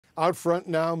Out front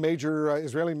now,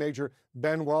 Israeli Major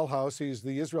Ben Wahlhaus. He's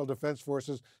the Israel Defense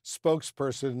Forces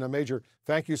spokesperson. Major,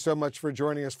 thank you so much for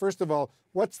joining us. First of all,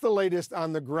 what's the latest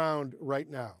on the ground right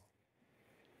now?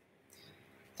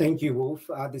 Thank you, Wolf.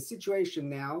 The situation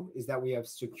now is that we have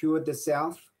secured the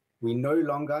south. We no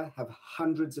longer have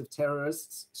hundreds of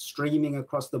terrorists streaming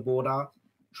across the border,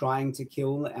 trying to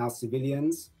kill our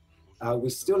civilians. We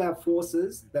still have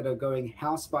forces that are going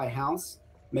house by house,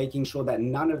 making sure that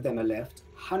none of them are left.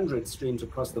 Hundreds streamed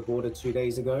across the border 2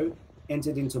 days ago,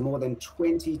 entered into more than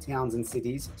 20 towns and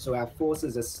cities. So our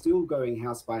forces are still going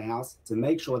house by house to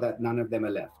make sure that none of them are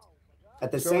left.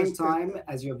 At the same time,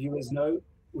 as your viewers know,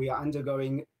 we are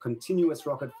undergoing continuous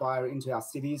rocket fire into our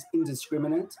cities,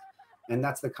 indiscriminate, and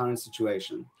that's the current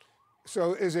situation.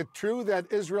 So is it true that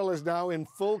Israel is now in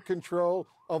full control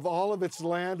of all of its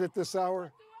land at this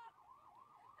hour?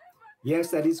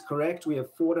 Yes, that is correct. We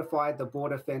have fortified the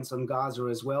border fence on Gaza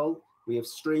as well. We have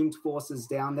streamed forces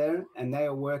down there, and they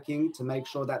are working to make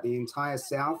sure that the entire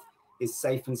south is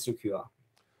safe and secure.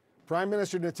 Prime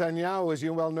Minister Netanyahu, as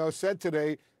you well know, said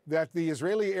today that the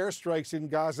Israeli airstrikes in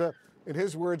Gaza, in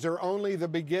his words, are only the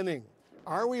beginning.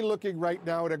 Are we looking right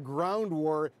now at a ground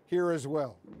war here as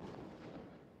well?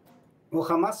 Well,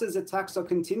 Hamas's attacks are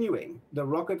continuing. The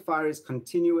rocket fire is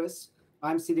continuous.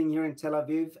 I'm sitting here in Tel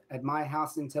Aviv. At my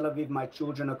house in Tel Aviv, my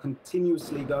children are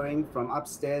continuously going from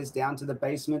upstairs down to the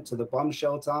basement to the bomb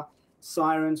shelter,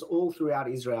 sirens all throughout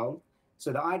Israel.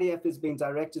 So the IDF has been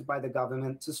directed by the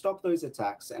government to stop those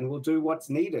attacks, and will do what's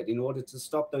needed in order to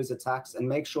stop those attacks and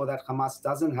make sure that Hamas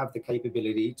doesn't have the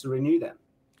capability to renew them.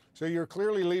 So you're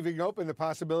clearly leaving open the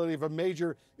possibility of a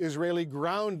major Israeli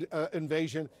ground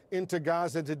invasion into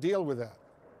Gaza to deal with that.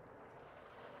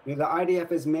 The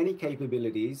IDF has many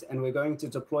capabilities, and we're going to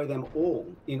deploy them all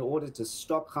in order to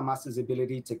stop Hamas's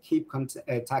ability to keep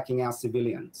attacking our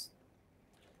civilians.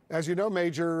 As you know,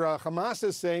 Major, Hamas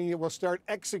is saying it will start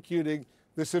executing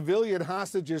the civilian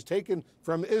hostages taken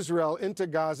from Israel into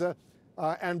Gaza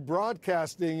and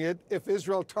broadcasting it if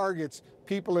Israel targets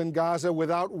people in Gaza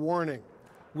without warning.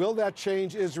 Will that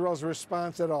change Israel's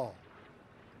response at all?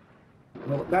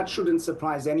 Well, that shouldn't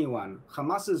surprise anyone.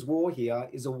 Hamas's war here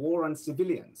is a war on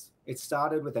civilians. It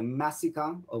started with a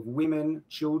massacre of women,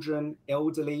 children,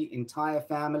 elderly, entire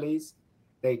families.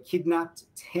 They kidnapped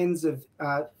tens of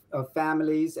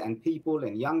families and people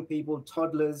and young people,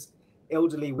 toddlers,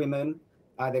 elderly women.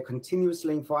 They're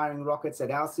continuously firing rockets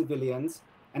at our civilians.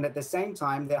 And at the same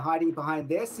time, they're hiding behind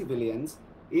their civilians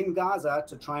in Gaza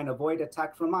to try and avoid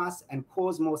attack from us and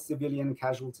cause more civilian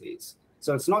casualties.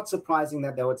 So it's not surprising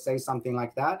that they would say something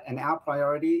like that. And our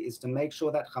priority is to make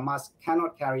sure that Hamas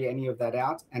cannot carry any of that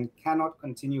out and cannot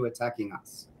continue attacking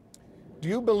us. Do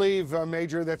you believe,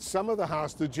 Major, that some of the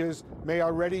hostages may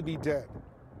already be dead?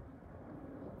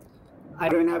 I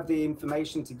don't have the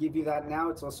information to give you that now.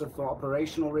 It's also for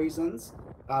operational reasons.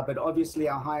 But obviously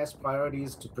our highest priority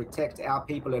is to protect our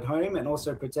people at home and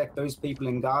also protect those people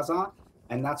in Gaza.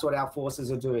 And that's what our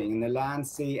forces are doing in the land,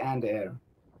 sea, and air.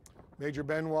 Major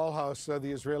Ben Wahlhaus,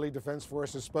 the Israeli Defense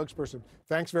Forces spokesperson,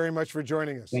 thanks very much for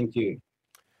joining us. Thank you.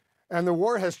 And the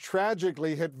war has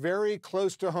tragically hit very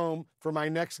close to home for my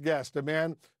next guest, a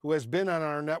man who has been on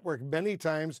our network many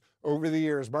times over the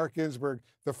years, Marc Ginsberg,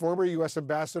 the former U.S.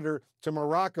 ambassador to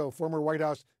Morocco, former White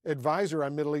House advisor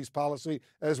on Middle East policy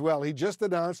as well. He just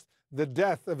announced the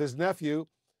death of his nephew,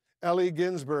 Eli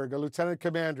Ginsberg, a lieutenant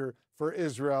commander for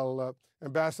Israel.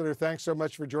 Ambassador, thanks so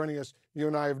much for joining us. You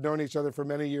and I have known each other for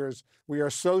many years. We are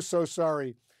so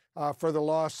sorry for the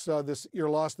loss, your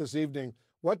loss this evening.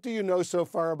 What do you know so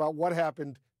far about what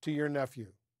happened to your nephew?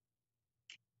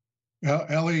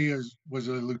 Eli was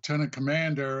a lieutenant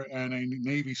commander and a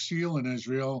Navy SEAL in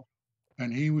Israel,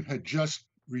 and he had just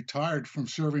retired from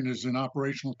serving as an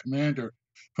operational commander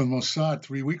from Mossad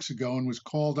 3 weeks ago and was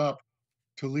called up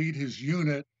to lead his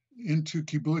unit into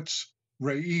Kibbutz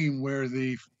Re'im, where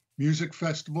the music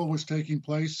festival was taking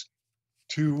place,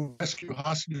 to rescue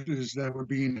hostages that were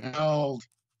being held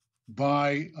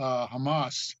by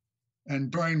Hamas. And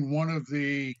during one of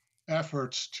the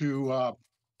efforts to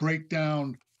break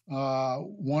down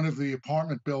one of the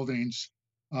apartment buildings,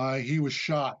 he was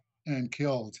shot and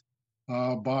killed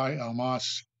by a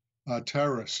Hamas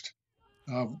terrorist.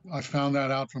 I found that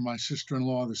out from my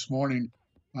sister-in-law this morning.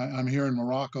 I'm here in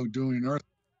Morocco doing earth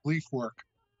relief work.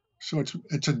 So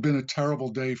it's been a terrible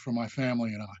day for my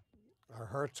family and I. Our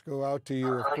hearts go out to you,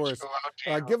 of course.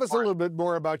 Give us a little bit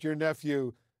more about your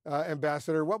nephew,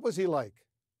 Ambassador. What was he like?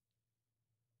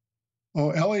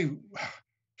 Oh, Eli,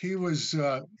 he was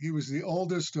the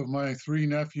oldest of my 3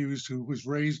 nephews who was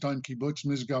raised on Kibbutz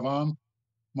Mizgavam.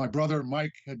 My brother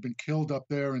Mike had been killed up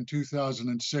there in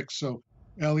 2006, so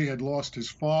Eli had lost his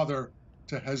father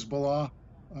to Hezbollah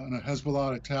in a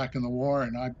Hezbollah attack in the war,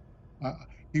 and I,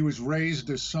 he was raised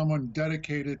as someone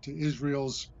dedicated to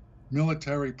Israel's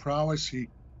military prowess.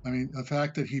 I mean, the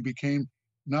fact that he became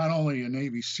not only a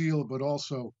Navy SEAL but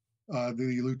also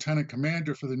the lieutenant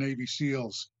commander for the Navy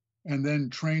SEALs, and then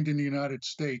trained in the United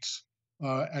States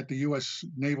at the U.S.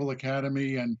 Naval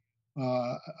Academy, and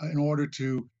in order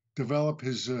to develop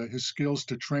his skills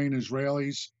to train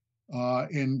Israelis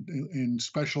in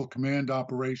special command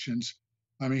operations.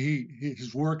 I mean,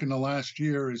 his work in the last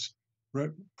year is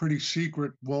pretty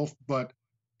secret, Wolf. But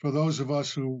for those of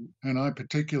us who, and I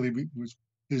particularly was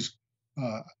his,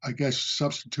 I guess,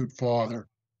 substitute father,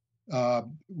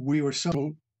 we were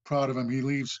so proud of him. He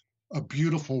leaves a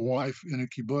beautiful wife in a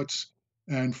kibbutz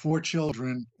and 4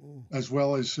 children, as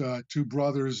well as 2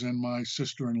 brothers and my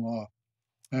sister-in-law.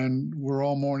 And we're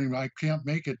all mourning. I can't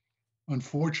make it,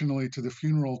 unfortunately, to the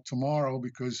funeral tomorrow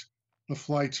because the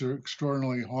flights are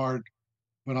extraordinarily hard,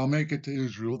 but I'll make it to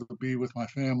Israel to be with my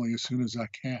family as soon as I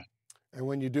can. And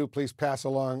when you do, please pass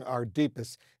along our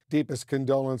deepest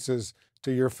condolences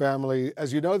to your family.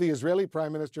 As you know, the Israeli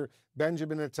Prime Minister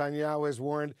Benjamin Netanyahu has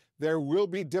warned there will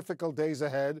be difficult days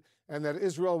ahead and that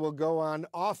Israel will go on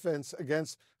offense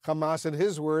against Hamas, in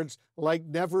his words, like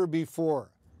never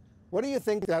before. What do you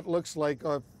think that looks like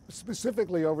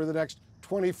specifically over the next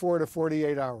 24 to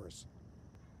 48 hours?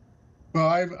 Well,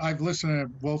 I've listened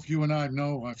to Wolf. You and I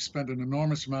know I've spent an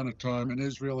enormous amount of time in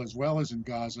Israel as well as in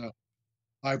Gaza.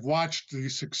 I've watched the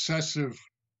successive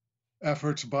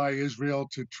efforts by Israel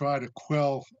to try to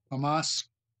quell Hamas.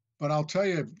 But I'll tell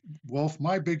you, Wolf,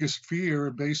 my biggest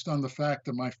fear, based on the fact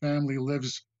that my family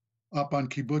lives up on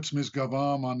Kibbutz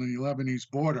Mizgavam on the Lebanese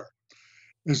border,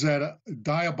 is that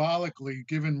diabolically,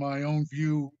 given my own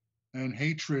view and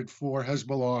hatred for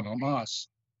Hezbollah and Hamas,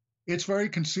 it's very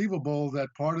conceivable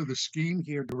that part of the scheme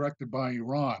here directed by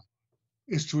Iran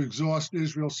is to exhaust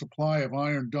Israel's supply of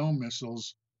Iron Dome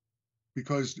missiles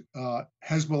because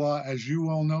Hezbollah, as you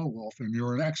well know, Wolf, and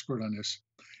you're an expert on this,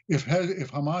 if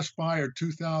Hamas fired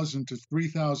 2,000 to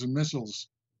 3,000 missiles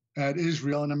at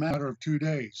Israel in a matter of 2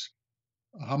 days,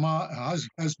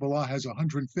 Hezbollah has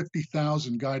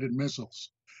 150,000 guided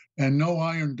missiles, and no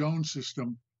Iron Dome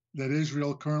system that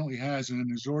Israel currently has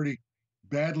and is already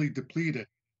badly depleted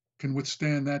can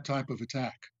withstand that type of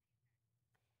attack.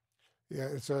 Yeah,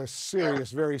 it's a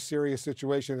serious, very serious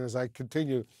situation. As I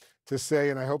continue to say,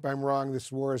 and I hope I'm wrong,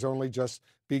 this war is only just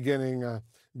beginning.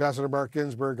 Ambassador Marc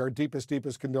Ginsberg, our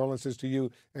deepest condolences to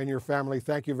you and your family.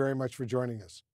 Thank you very much for joining us.